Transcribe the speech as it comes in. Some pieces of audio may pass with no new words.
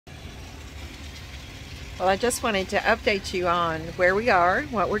Well, I just wanted to update you on where we are,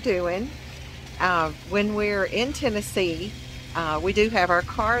 what we're doing. When we're in Tennessee, we do have our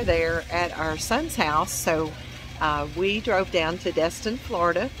car there at our son's house, so we drove down to Destin,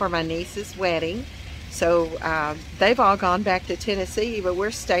 Florida for my niece's wedding. So they've all gone back to Tennessee, but we're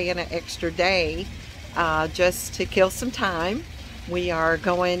staying an extra day just to kill some time. We are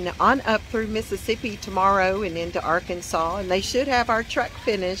going on up through Mississippi tomorrow and into Arkansas, and they should have our truck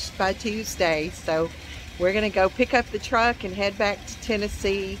finished by Tuesday. So we're going to go pick up the truck and head back to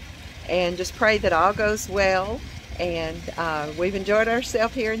Tennessee and just pray that all goes well. And we've enjoyed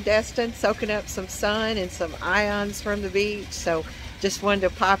ourselves here in Destin, soaking up some sun and some ions from the beach. So just wanted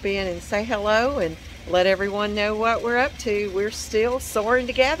to pop in and say hello and let everyone know what we're up to. We're still soaring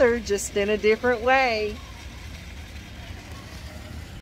together, just in a different way.